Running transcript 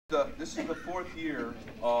This is the fourth year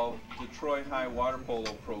of the Troy High Water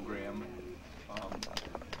Polo program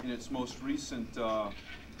in its most recent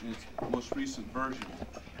version.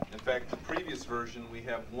 In fact, the previous version, we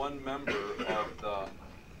have one member of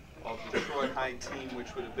the Troy High team,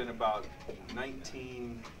 which would have been about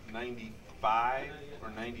 1995 or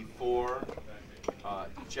 94.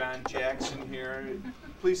 John Jackson here.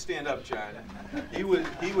 Please stand up, John. He was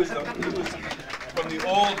from the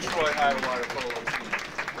old Troy High Water Polo team.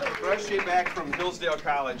 Fresh back from Hillsdale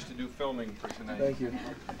College to do filming for tonight. Thank you.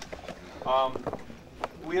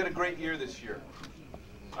 We had a great year this year.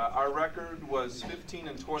 Our record was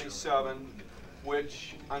 15-27,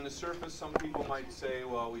 which on the surface some people might say,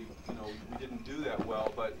 well, we didn't do that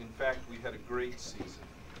well, but in fact we had a great season.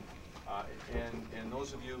 And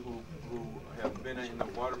those of you who have been in the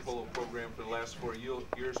water polo program for the last 4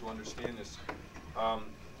 years will understand this.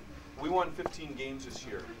 We won 15 games this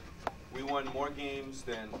year. We won more games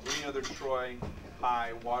than any other Troy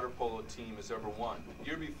High water polo team has ever won. The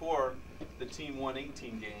year before, the team won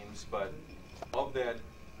 18 games, but of that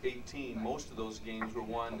 18, most of those games were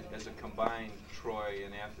won as a combined Troy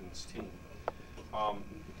and Athens team.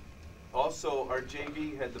 Also, our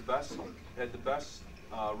JV had the best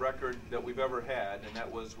record that we've ever had, and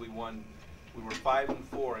that was we were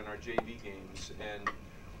 5-4 in our JV games. And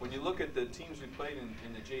when you look at the teams we played in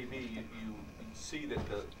the JV, you see that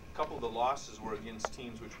a couple of the losses were against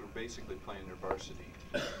teams which were basically playing their varsity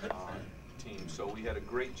teams. So we had a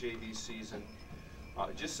great JV season.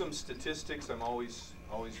 Just some statistics. I'm always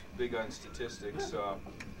big on statistics.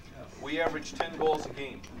 We averaged 10 goals a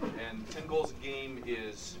game, and 10 goals a game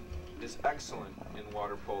is excellent in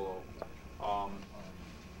water polo.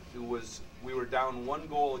 We were down 1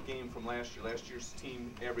 goal a game from last year. Last year's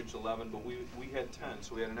team averaged 11, but we had 10,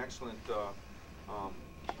 so we had an excellent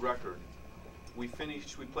record. We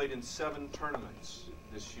played in 7 tournaments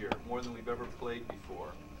this year, more than we've ever played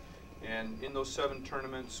before. And in those 7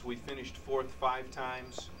 tournaments, we finished 4th 5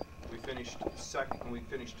 times. We finished 2nd. We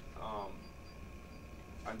finished.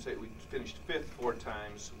 We finished 5th 4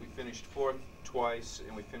 times. We finished 4th twice,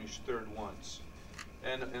 and we finished 3rd once.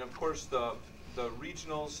 And of course the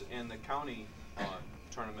regionals and the county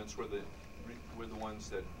tournaments were the ones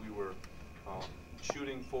that we were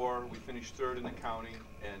shooting for. We finished 3rd in the county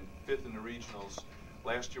and 5th in the regionals.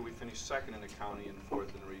 Last year we finished 2nd in the county and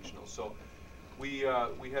 4th in the regionals. So we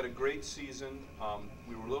had a great season.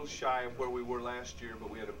 We were a little shy of where we were last year,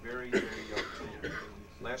 but we had a very, very young team.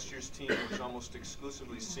 Last year's team was almost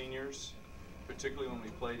exclusively seniors, particularly when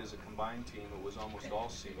we played as a combined team. It was almost all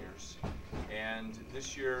seniors. And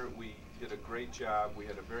this year we did a great job. We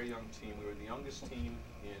had a very young team. We were the youngest team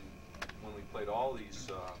when we played all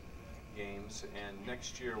these games, and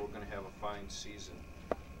next year we're going to have a fine season.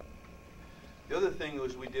 The other thing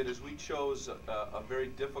we chose a very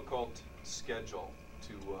difficult schedule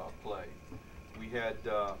to play. We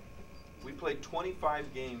played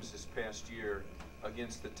 25 games this past year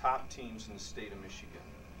against the top teams in the state of Michigan,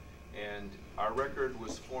 and our record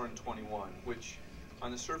was 4-21, which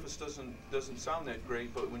on the surface doesn't sound that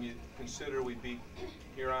great, but when you consider we beat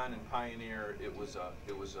Huron and Pioneer, it was a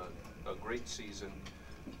great season.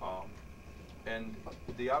 And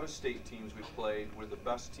the out-of-state teams we played were the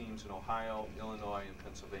best teams in Ohio, Illinois, and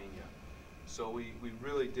Pennsylvania. So we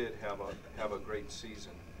really did have a great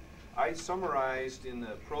season. I summarized in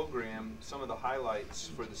the program some of the highlights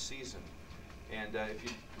for the season, and if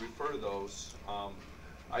you refer to those,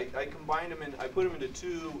 I combined them I put them into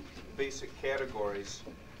 2 basic categories.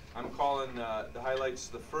 I'm calling the highlights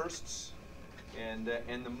the firsts and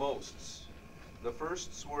the mosts. The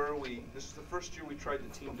firsts were this is the first year we tried the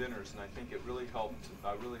team dinners, and I think it really helped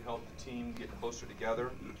the team get closer together.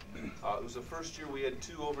 It was the first year we had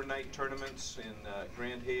 2 overnight tournaments in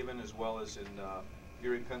Grand Haven as well as in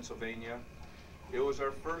Erie, Pennsylvania. It was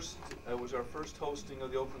our first hosting of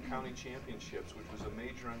the Oakland County Championships, which was a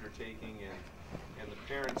major undertaking, and the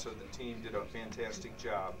parents of the team did a fantastic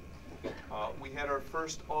job. We had our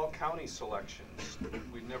first all-county selections.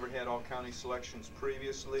 We've never had all-county selections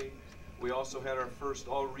previously. We also had our first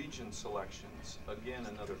all-region selections. Again,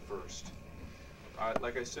 another first.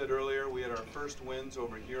 Like I said earlier, we had our first wins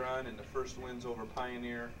over Huron and the first wins over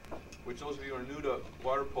Pioneer, which those of you who are new to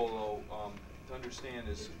water polo to understand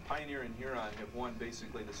is Pioneer and Huron have won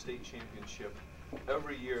basically the state championship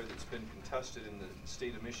every year that's been contested in the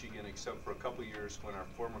state of Michigan, except for a couple years when our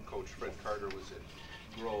former coach Fred Carter was at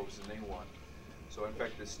Groves and they won. So in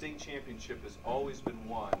fact, the state championship has always been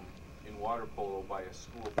won in water polo by a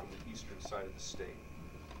school from the eastern side of the state.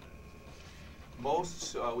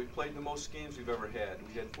 We played the most games we've ever had.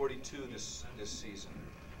 We had 42 this season.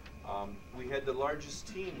 We had the largest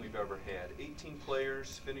team we've ever had. 18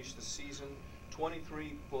 players finished the season.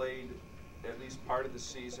 23 played at least part of the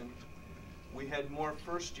season. We had more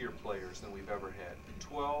first-year players than we've ever had.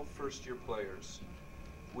 12 first-year players.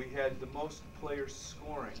 We had the most players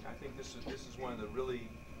scoring. I think this is one of the really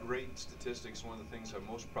great statistics, one of the things I'm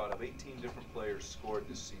most proud of. 18 different players scored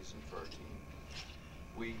this season for our team.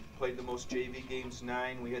 We played the most JV games,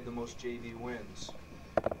 9. We had the most JV wins,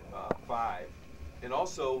 5. And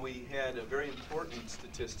also we had a very important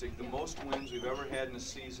statistic, the most wins we've ever had in a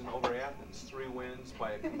season over Athens. 3 wins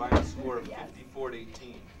by a combined score of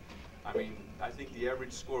 54-18. I mean, I think the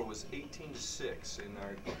average score was 18-6 in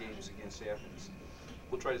our games against Athens.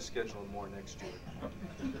 We'll try to schedule more next year.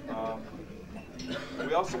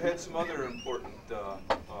 We also had some other important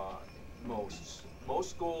mosts.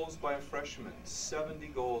 Most goals by a freshman, 70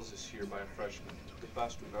 goals this year by a freshman, the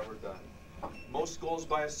best we've ever done. Most goals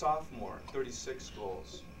by a sophomore, 36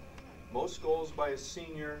 goals. Most goals by a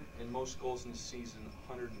senior, and most goals in the season,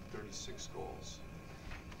 136 goals.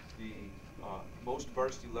 The most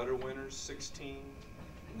varsity letter winners, 16,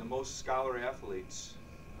 and the most scholar athletes,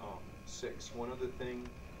 6. One other thing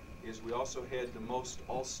is we also had the most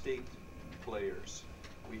all-state players.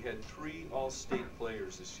 We had 3 all-state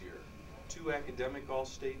players this year. 2 academic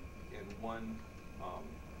all-state and 1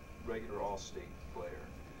 regular all-state player.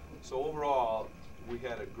 So overall, we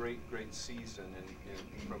had a great season, and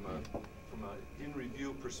from a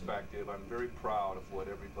in-review perspective, I'm very proud of what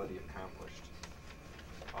everybody accomplished.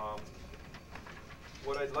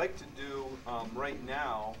 What I'd like to do right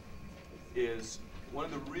now is, one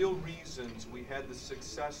of the real reasons we had the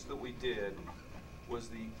success that we did was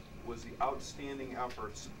the outstanding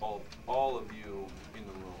efforts of all of you in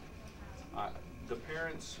the room. The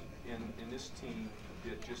parents in this team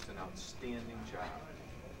did just an outstanding job.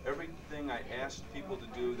 Everything I asked people to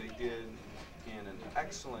do, they did in an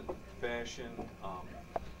excellent fashion.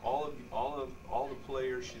 All the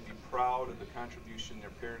players should be proud of the contribution their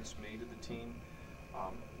parents made to the team.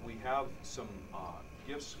 We have some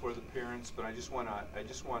gifts for the parents, but I just want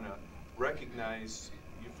to recognize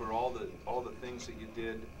you for all the things that you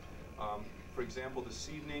did. For example, this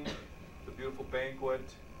evening, the beautiful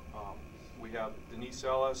banquet. We have Denise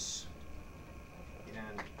Ellis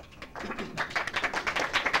and Patty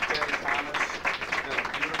Thomas done a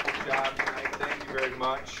beautiful job tonight. Thank you very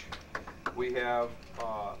much. We have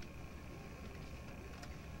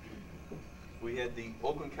we had the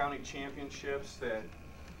Oakland County Championships that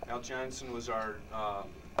Al Johnson was our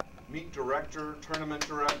meet director, tournament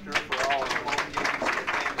director for all our home games. Did a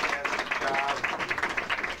fantastic job.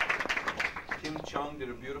 Kim Chung did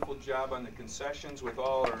a beautiful job on the concessions with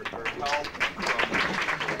all her help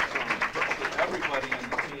from everybody on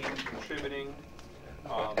the team contributing.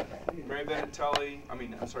 Greg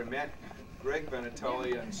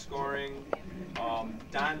Benatelli on scoring.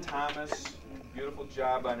 Don Thomas, beautiful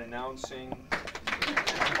job on announcing.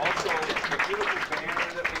 Also, the beautiful banner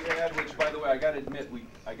that we had, which, by the way, I got to admit,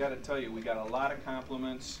 I got to tell you, we got a lot of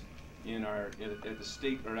compliments in at the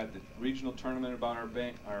state or at the regional tournament about our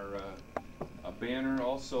banner.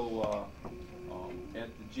 Also at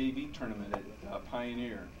the JV tournament at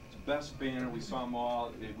Pioneer. It's the best banner. We saw them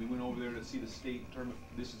all. We went over there to see the state tournament.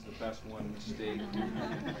 This is the best one in the state.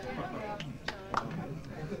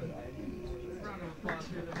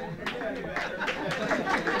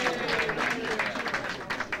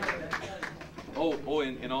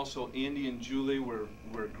 And also Andy and Julie were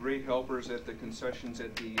great helpers at the concessions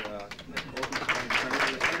at the Oakland County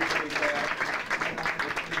tournament.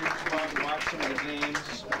 Watch some of the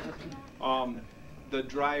games. The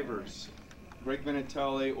drivers, Greg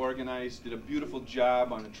Benatelli did a beautiful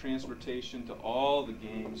job on the transportation to all the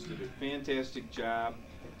games. Did a fantastic job.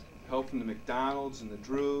 Help from the McDonalds and the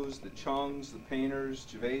Drews, the Chungs, the Painters,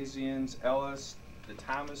 Javasians, Ellis, the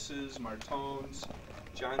Thomases, Martones,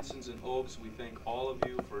 Johnsons, and Oaks. We thank all of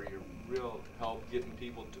you for your real help getting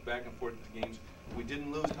people back and forth to the games. We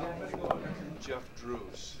didn't lose anybody. Jeff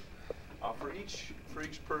Drews. For each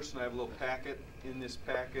person, I have a little packet. In this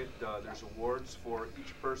packet, there's awards for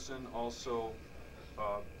each person. Also,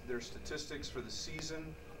 there's statistics for the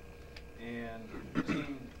season, and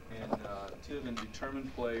team and Tiv and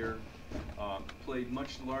determined player played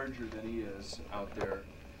much larger than he is out there.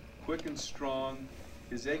 Quick and strong.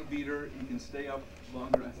 His egg beater, he can stay up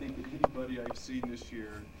longer, I think, than anybody I've seen this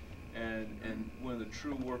year, and one of the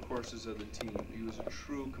true workhorses of the team. He was a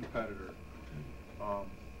true competitor.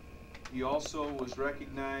 He also was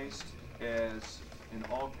recognized as an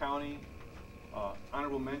all-county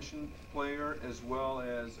honorable mention player, as well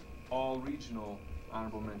as all-regional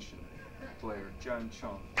honorable mention player, John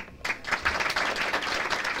Chung.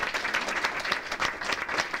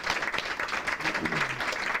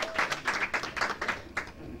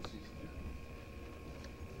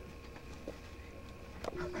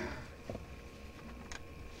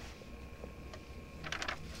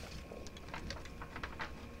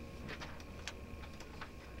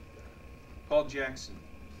 Paul Jackson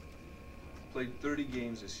played 30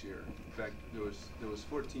 games this year. In fact, there was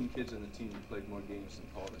 14 kids on the team who played more games than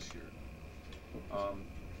Paul this year.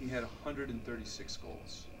 He had 136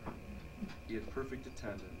 goals. He had perfect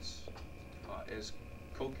attendance. As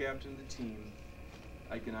co-captain of the team,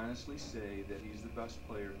 I can honestly say that he's the best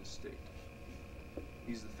player in the state.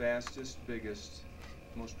 He's the fastest, biggest,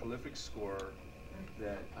 most prolific scorer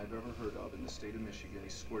that I've ever heard of in the state of Michigan. He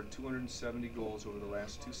scored 270 goals over the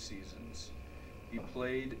last 2 seasons. He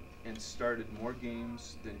played and started more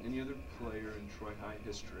games than any other player in Troy High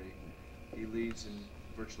history. He leads in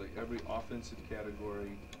virtually every offensive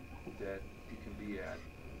category that he can be at.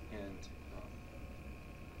 And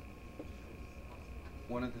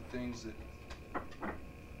one of the things that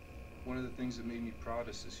made me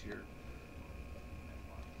proudest this year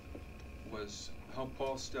was how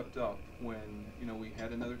Paul stepped up when we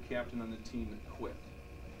had another captain on the team that quit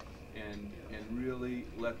and really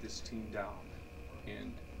let this team down.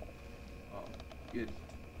 And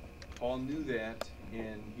Paul knew that,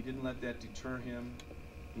 and he didn't let that deter him.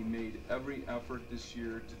 He made every effort this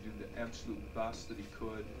year to do the absolute best that he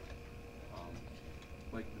could.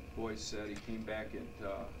 Like the boys said, he came back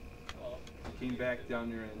down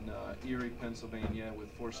there in Erie, Pennsylvania, with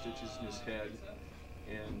 4 stitches in his head,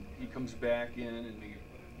 and he comes back in, and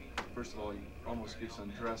first of all, he almost gets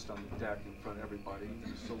undressed on the deck in front of everybody.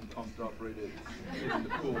 He's so pumped up, ready to get in the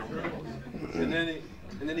pool. And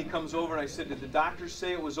then he comes over, and I said, "Did the doctors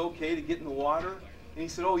say it was okay to get in the water?" And he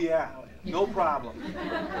said, "Oh yeah, no problem."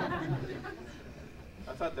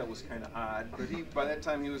 I thought that was kind of odd, but by that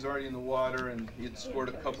time he was already in the water, and he had scored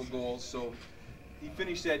a couple goals. So he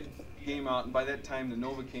finished that game out, and by that time the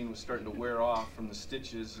Novocaine was starting to wear off from the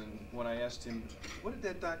stitches. And when I asked him, "What did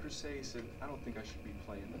that doctor say?" he said, "I don't think I should be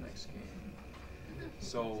playing the next game."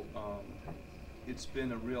 So it's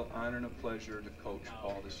been a real honor and a pleasure to coach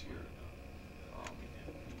Paul this year.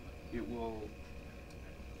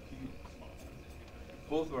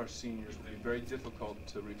 Both of our seniors will be very difficult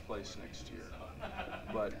to replace next year.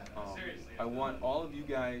 But I want all of you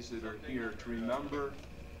guys that are here to remember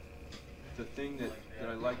the thing that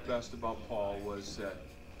I liked best about Paul was that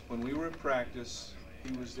when we were at practice,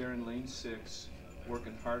 he was there in lane 6,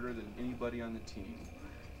 working harder than anybody on the team.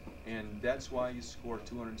 And that's why you score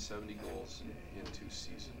 270 goals in 2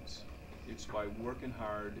 seasons. It's by working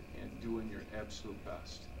hard and doing your absolute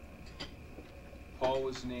best. Paul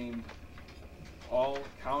was named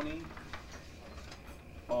All-County,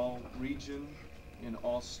 All-Region, and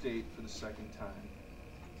All-State for the 2nd time.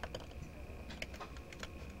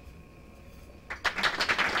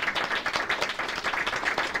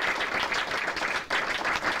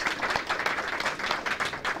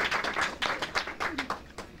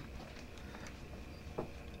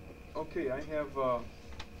 Okay, I have, oh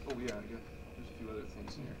yeah, there's a few other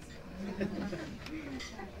things in here.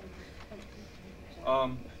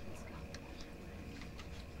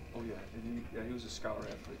 Oh yeah, and he was a scholar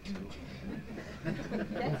athlete too.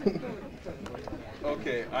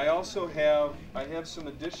 Okay, I have some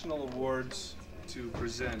additional awards to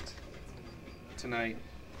present tonight.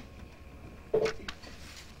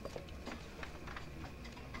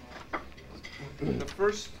 The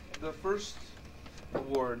first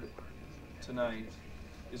award tonight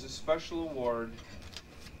is a special award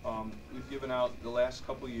we've given out the last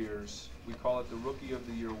couple years. We call it the Rookie of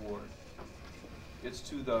the Year Award. It's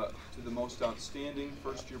to the most outstanding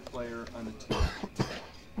first-year player on the team.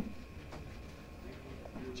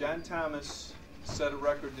 John Thomas set a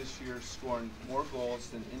record this year, scoring more goals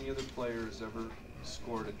than any other player has ever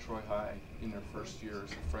scored at Troy High in their first year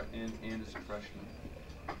as and as a freshman.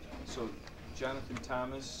 So, Jonathan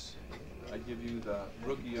Thomas, I give you the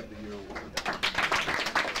Rookie of the Year Award.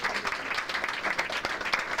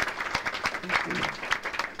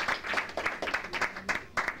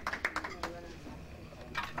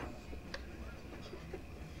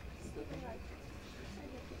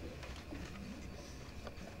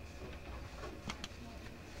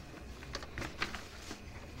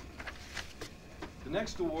 The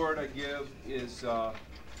next award I give is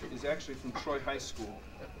actually from Troy High School.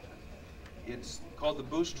 It's called the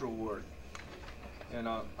Booster Award, and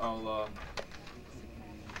I'll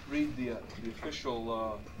read the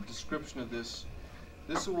official description of this.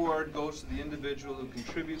 This award goes to the individual who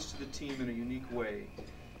contributes to the team in a unique way,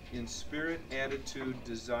 in spirit, attitude,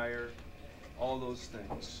 desire, all those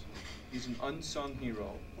things. He's an unsung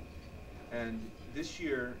hero, and this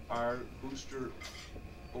year, our Booster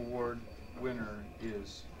Award winner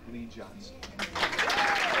is Lee Johnson.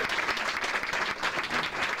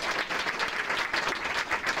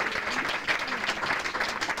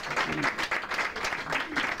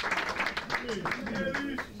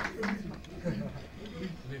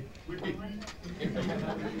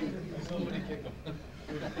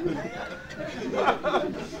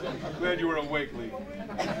 Glad you were awake, Lee.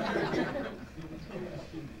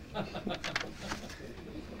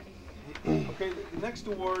 Okay, the next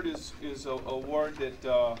award is a award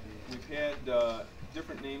that we've had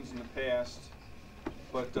different names in the past,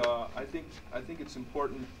 but I think it's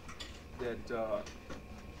important that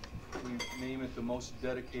we name it the Most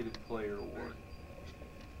Dedicated Player Award.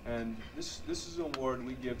 And this is an award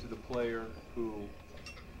we give to the player who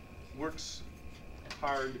works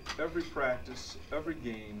hard every practice, every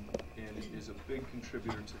game, and is a big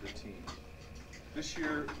contributor to the team. This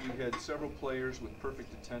year we had several players with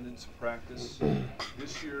perfect attendance at practice.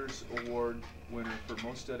 This year's award winner for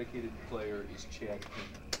Most Dedicated Player is Chad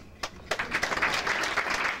Kinger.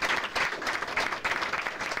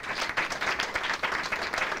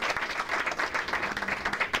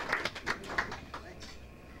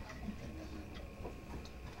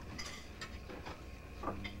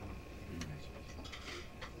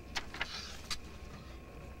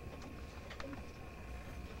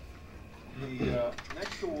 The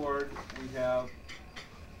next award we have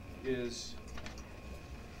is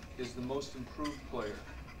the Most Improved Player.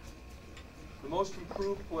 The Most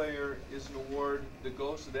Improved Player is an award that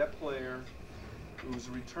goes to that player who's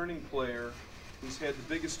a returning player who's had the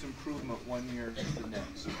biggest improvement one year to the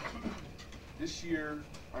next. This year,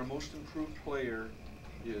 our Most Improved Player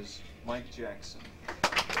is Mike Jackson.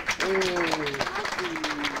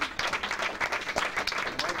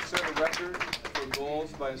 Mike set a record for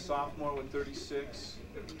goals by a sophomore with 36.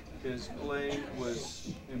 His play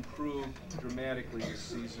was improved dramatically this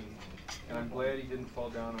season, and I'm glad he didn't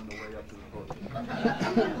fall down on the way up to the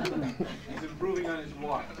podium. He's improving on his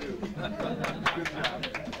walk, too. Good job.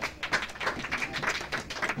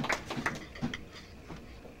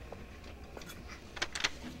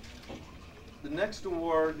 The next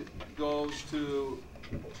award goes to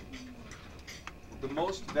the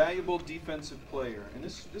Most Valuable Defensive Player, and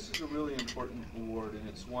this is a really important award, and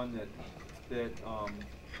it's one that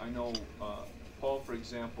I know Paul, for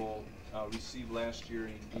example, received last year,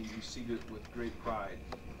 and he received it with great pride.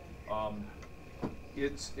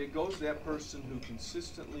 It goes to that person who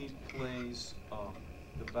consistently plays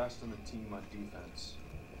the best on the team on defense,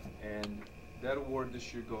 and that award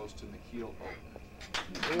this year goes to McKeel Oak.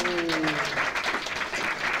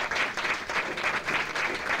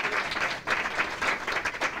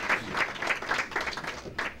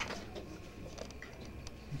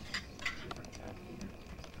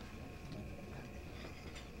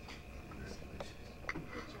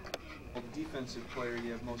 Defensive player,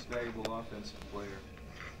 you have Most Valuable Offensive Player.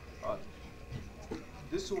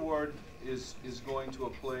 This award is going to a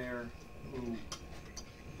player who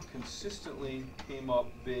consistently came up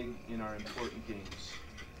big in our important games.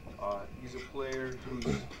 He's a player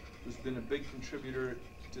who's been a big contributor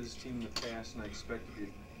to his team in the past, and I expect to be a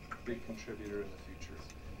big contributor in the future.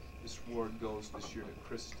 This award goes this year to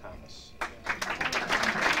Chris Thomas.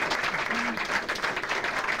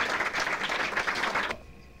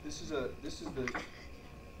 This is the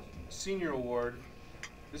senior award.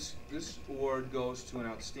 This award goes to an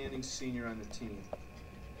outstanding senior on the team.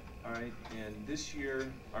 All right, and this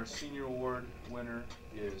year our senior award winner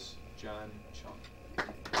is John Chung.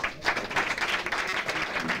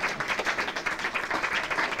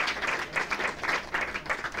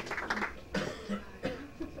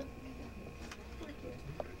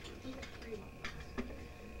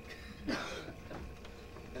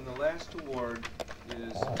 And the last award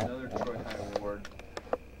is another Troy High award,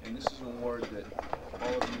 and this is an award that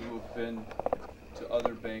all of you who have been to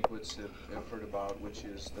other banquets have heard about, which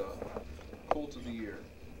is the Colt of the Year.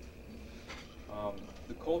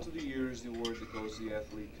 The Colt of the Year is the award that goes to the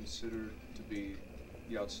athlete considered to be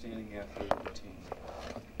the outstanding athlete of the team.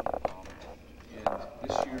 And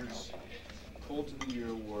this year's Colt of the Year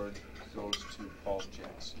award goes to Paul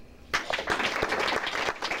Jackson.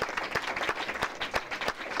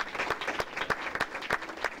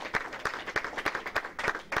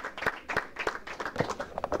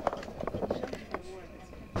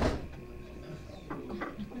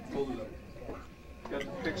 Got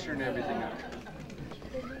the picture and everything on it.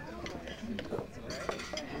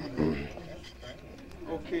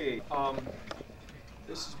 Okay,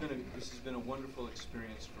 this has been a wonderful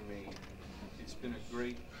experience for me. It's been a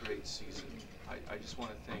great season. I just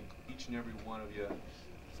want to thank each and every one of you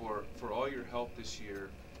for all your help this year.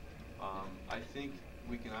 I think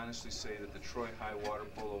we can honestly say that the Troy High Water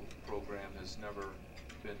Polo program has never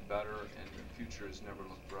been better, and the future has never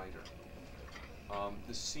looked brighter.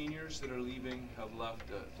 The seniors that are leaving have left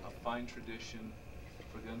a fine tradition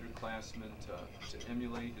for the underclassmen to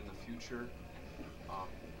emulate in the future.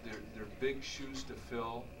 They're big shoes to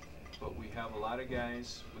fill, but we have a lot of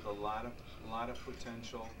guys with a lot of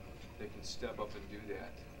potential that can step up and do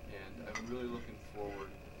that. And I'm really looking forward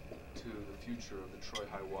to the future of the Troy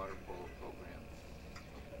High Water Polo program.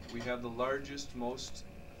 We have the largest, most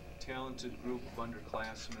talented group of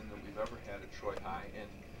underclassmen that we've ever had at Troy High,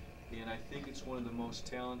 and I think it's one of the most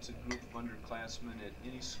talented group of underclassmen at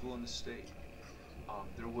any school in the state.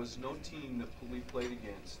 There was no team that we played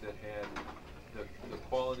against that had the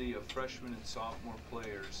quality of freshman and sophomore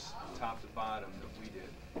players, top to bottom, that we did.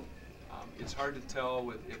 It's hard to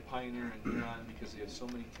tell at Pioneer and Huron because they have so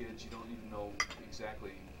many kids, you don't even know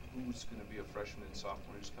exactly who's going to be a freshman and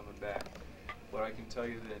sophomore who's coming back. But I can tell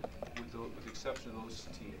you that with the exception of those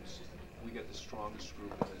teams, we got the strongest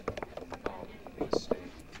group in the state.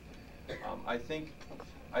 I think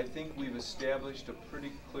we've established a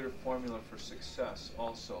pretty clear formula for success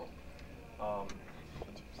also.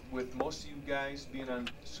 With most of you guys being on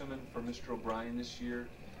swimming for Mr. O'Brien this year,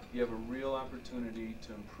 you have a real opportunity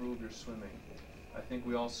to improve your swimming. I think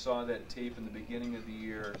we all saw that tape in the beginning of the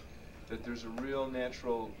year, that there's a real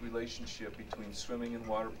natural relationship between swimming and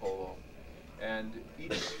water polo. And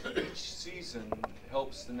each season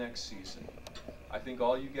helps the next season. I think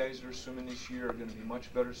all you guys that are swimming this year are going to be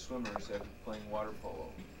much better swimmers after playing water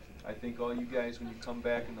polo. I think all you guys, when you come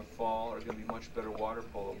back in the fall, are going to be much better water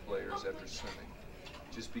polo players after swimming,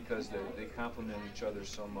 just because they complement each other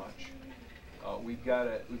so much. We've got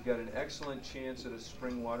an excellent chance at a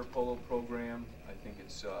spring water polo program. I think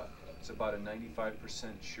it's about a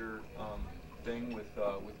 95% sure thing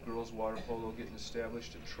with girls water polo getting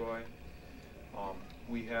established at Troy.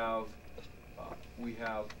 We have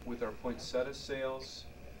with our poinsettia sales,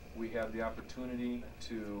 we have the opportunity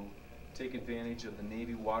to take advantage of the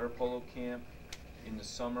Navy water polo camp in the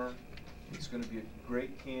summer. It's going to be a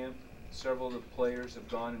great camp. Several of the players have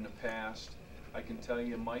gone in the past. I can tell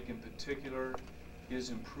you, Mike in particular, his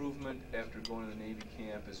improvement after going to the Navy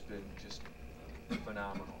camp has been just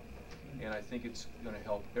phenomenal. And I think it's going to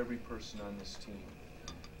help every person on this team.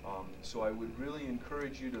 So I would really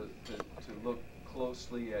encourage you to look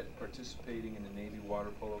closely at participating in the Navy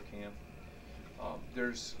water polo camp.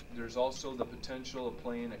 There's also the potential of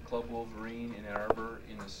playing at Club Wolverine in Ann Arbor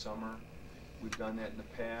in the summer. We've done that in the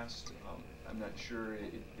past. I'm not sure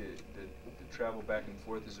the travel back and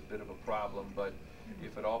forth is a bit of a problem, but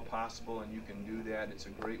if at all possible and you can do that, it's a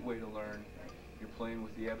great way to learn. You're playing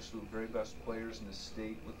with the absolute very best players in the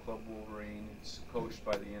state with Club Wolverine. It's coached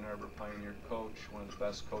by the Ann Arbor Pioneer coach, one of the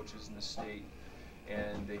best coaches in the state,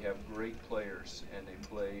 and they have great players, and they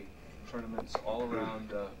play tournaments all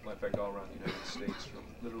around, in fact, all around the United States,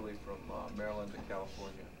 literally from Maryland to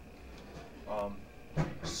California.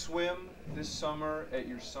 Swim this summer at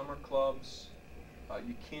your summer clubs.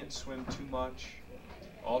 You can't swim too much.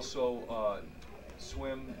 Also,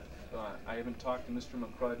 swim, I haven't talked to Mr.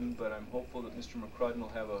 McCrudden, but I'm hopeful that Mr. McCrudden will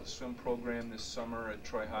have a swim program this summer at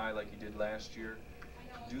Troy High like he did last year.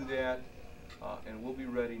 Do that, and we'll be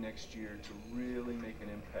ready next year to really make an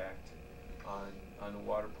impact on the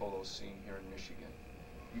water polo scene here in Michigan.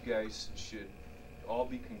 You guys should all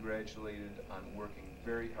be congratulated on working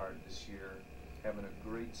very hard this year, having a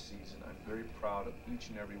great season. I'm very proud of each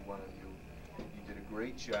and every one of you. You did a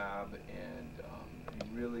great job, and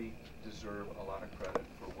you really deserve a lot of credit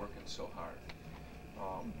for working so hard.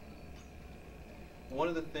 One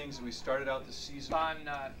of the things that we started out the season on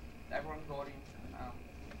everyone voting,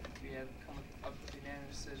 we have come up with a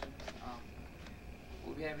unanimous decision.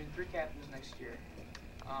 We'll be having 3 captains next year.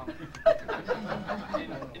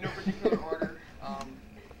 In no particular order.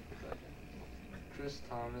 Chris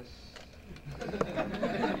Thomas.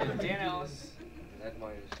 Dan Ellis. Ed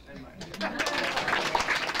Myers.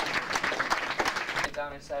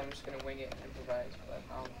 Down inside, I'm just going to wing it and improvise. But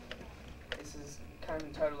this is kind of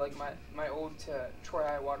entitled like my ode to Troy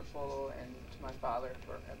High Water Polo and to my father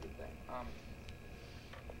for everything.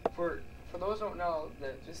 For those who don't know,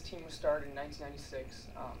 this team was started in 1996,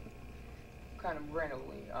 kind of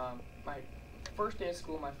randomly. My first day of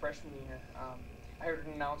school, my freshman year, I heard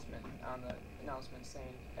an announcement on the announcement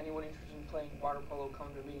saying, anyone interested in playing water polo,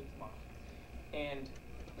 come to a meeting tomorrow. And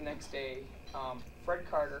the next day, Fred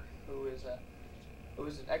Carter, who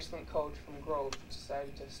was an excellent coach from Grove,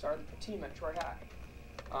 decided to start a team at Troy High.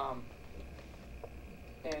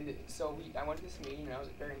 And so I went to this meeting, and I was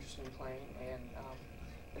very interested in playing, and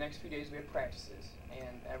the next few days we had practices,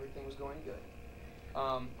 and everything was going good.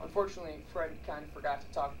 Unfortunately, Fred kind of forgot to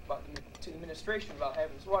talk to the administration about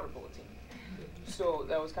having this water polo team. So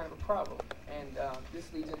that was kind of a problem, and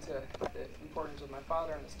this leads into the importance of my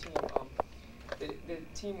father and his team. The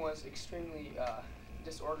team was extremely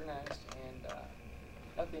disorganized, and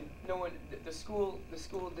the school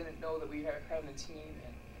didn't know that we were having a team,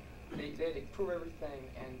 and they had to prove everything.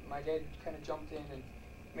 And my dad kind of jumped in and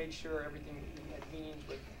made sure everything. He had meetings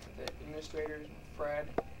with the administrators, Fred.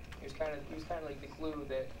 He was kind of like the glue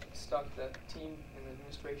that stuck the team and the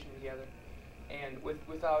administration together. And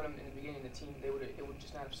without him in the beginning of the team, it would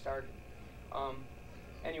just not have started.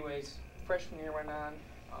 Anyways, freshman year went on.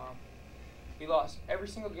 We lost every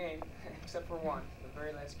single game except for one, the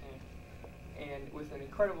very last game, and with an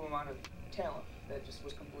incredible amount of talent that just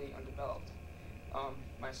was completely undeveloped.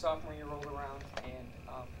 My sophomore year rolled around, and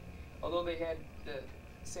although they had the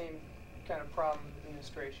same kind of problem with the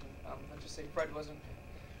administration, let's just say Fred wasn't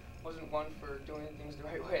one for doing things the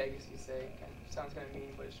right way, I guess you'd say. Sounds kind of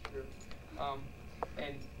mean, but it's true.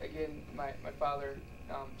 And again, my father,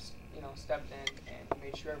 stepped in and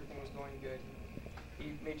made sure everything was going good.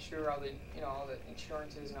 He made sure all the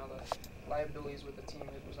insurances and all the liabilities with the team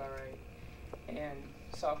was all right. And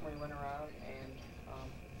sophomore year went around, and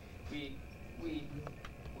we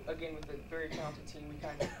again, with a very talented team, we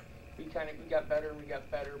got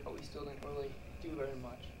better, but we still didn't really do very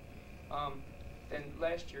much. Then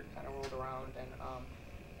last year kind of rolled around, and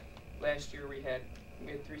last year we had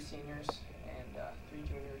 3 seniors and 3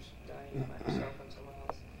 juniors, Donnie, myself, and someone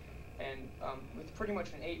else. And with pretty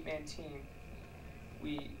much an 8-man team,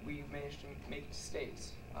 we managed to make it to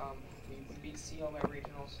states. We beat Seaham at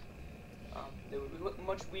regionals. They were a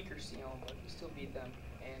much weaker Seaham, but we still beat them.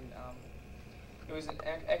 And it was an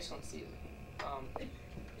excellent season.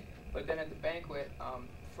 But then at the banquet,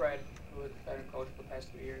 Fred, who was the veteran coach for the past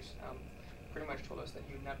 3 years, pretty much told us that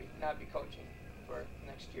he would not be coaching for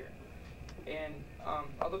next year. And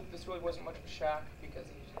although this really wasn't much of a shock because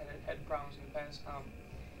he had problems in the past,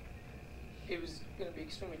 it was going to be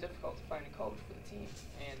extremely difficult to find a coach for the team.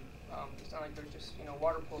 And it's not like there's just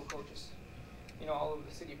water polo coaches all over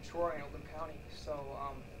the city of Troy and Oakland County. So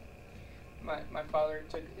my father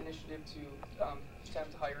took initiative to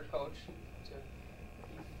attempt to hire a coach.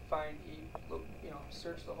 He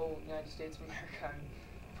searched the whole United States of America and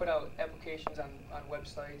put out applications on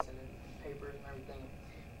websites and in papers and everything.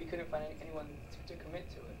 He couldn't find anyone to commit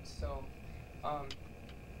to it. So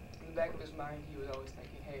in the back of his mind, he was always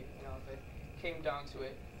thinking, hey, if it came down to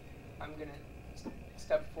it, I'm gonna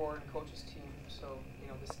step forward and coach his team, so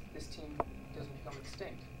this team doesn't become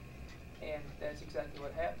extinct. And that's exactly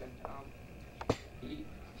what happened. He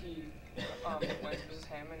went to Mrs.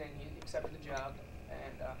 Hammond and he accepted the job,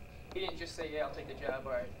 and he didn't just say, yeah, I'll take the job.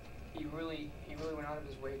 All right. He really went out of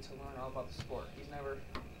his way to learn all about the sport. He's never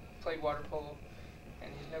played water polo, and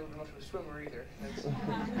he's never been much of a swimmer either.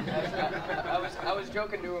 I was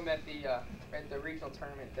joking to him at the regional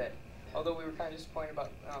tournament that although we were kind of disappointed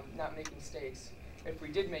about not making states, if we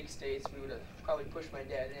did make states, we would have probably pushed my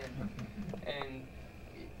dad in, and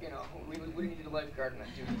we wouldn't need a lifeguard in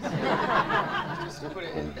that duty. Just to put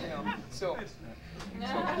it in, so would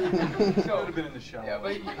have been in the shower. Yeah,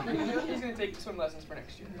 but he's going to take swim lessons for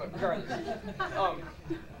next year. But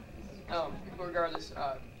regardless,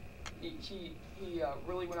 he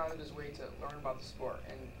really went out of his way to learn about the sport,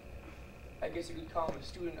 and I guess you could call him a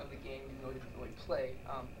student of the game, even though he didn't really play.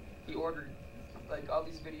 He ordered all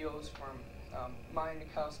these videos from Maya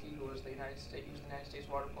Nikowski, who was the United States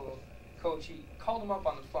water polo coach. He called him up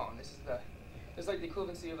on the phone. This is like the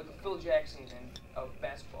equivalency of a Phil Jackson of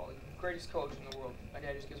basketball, the greatest coach in the world. My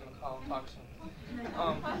dad just gives him a call and talks to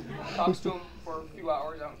him. Talks to him for a few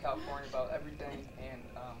hours out in California about everything, and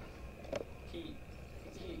he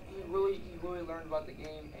really learned about the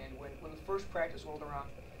game. And when the first practice rolled around,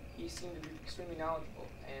 he seemed to be extremely knowledgeable,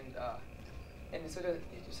 and instead of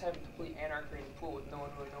just having complete anarchy in the pool with no one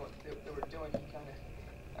really know what they were doing,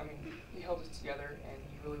 he held us together, and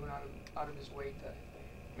he really went out of his way to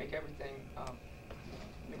make everything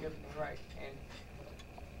right. And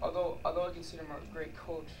although I consider him a great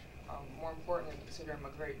coach, more importantly, I consider him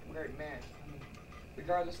a great man.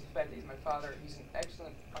 Regardless of the fact that he's my father, he's an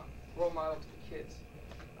excellent role model to the kids.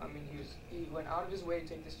 He went out of his way to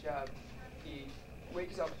take this job. He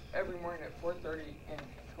wakes up every morning at 4:30 and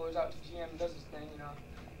goes out to GM and does his thing.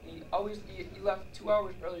 He left 2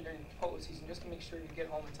 hours early during the polo season just to make sure he could get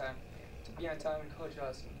home in time to be on time and coach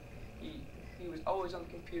us. And he was always on the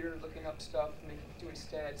computer looking up stuff, doing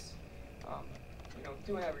stats,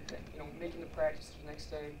 doing everything. Making the practices the next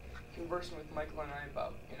day, conversing with Michael and I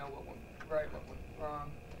about what went right, what went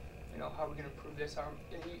wrong, how we're going to improve this.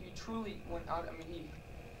 And he truly went out. I mean,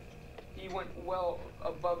 he went well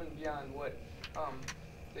above and beyond what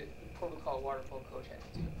the protocol water polo coach had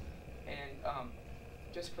to do. And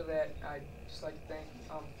just for that, I'd just like to thank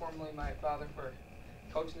formally my father for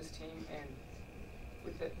coaching this team, and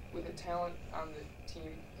with the talent on the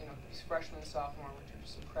team, these freshmen and sophomore, which are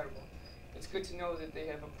just incredible. It's good to know that they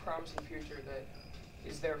have a promising future that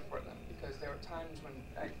is there for them, because there are times when,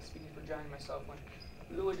 speaking for John and myself, when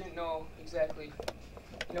we really didn't know exactly,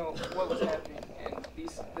 what was happening, and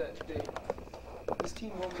this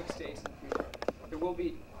team will make states in the future. There will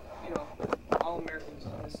be, All-Americans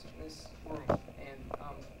in this room, and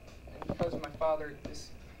because of my father, this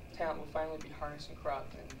talent will finally be harnessed and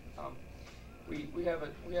cropped. And we have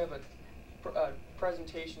a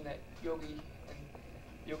presentation that Yogi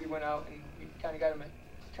went out, and we kind of got him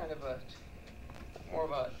more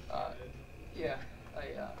of a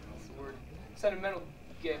what's the word, sentimental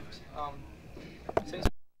gift. Since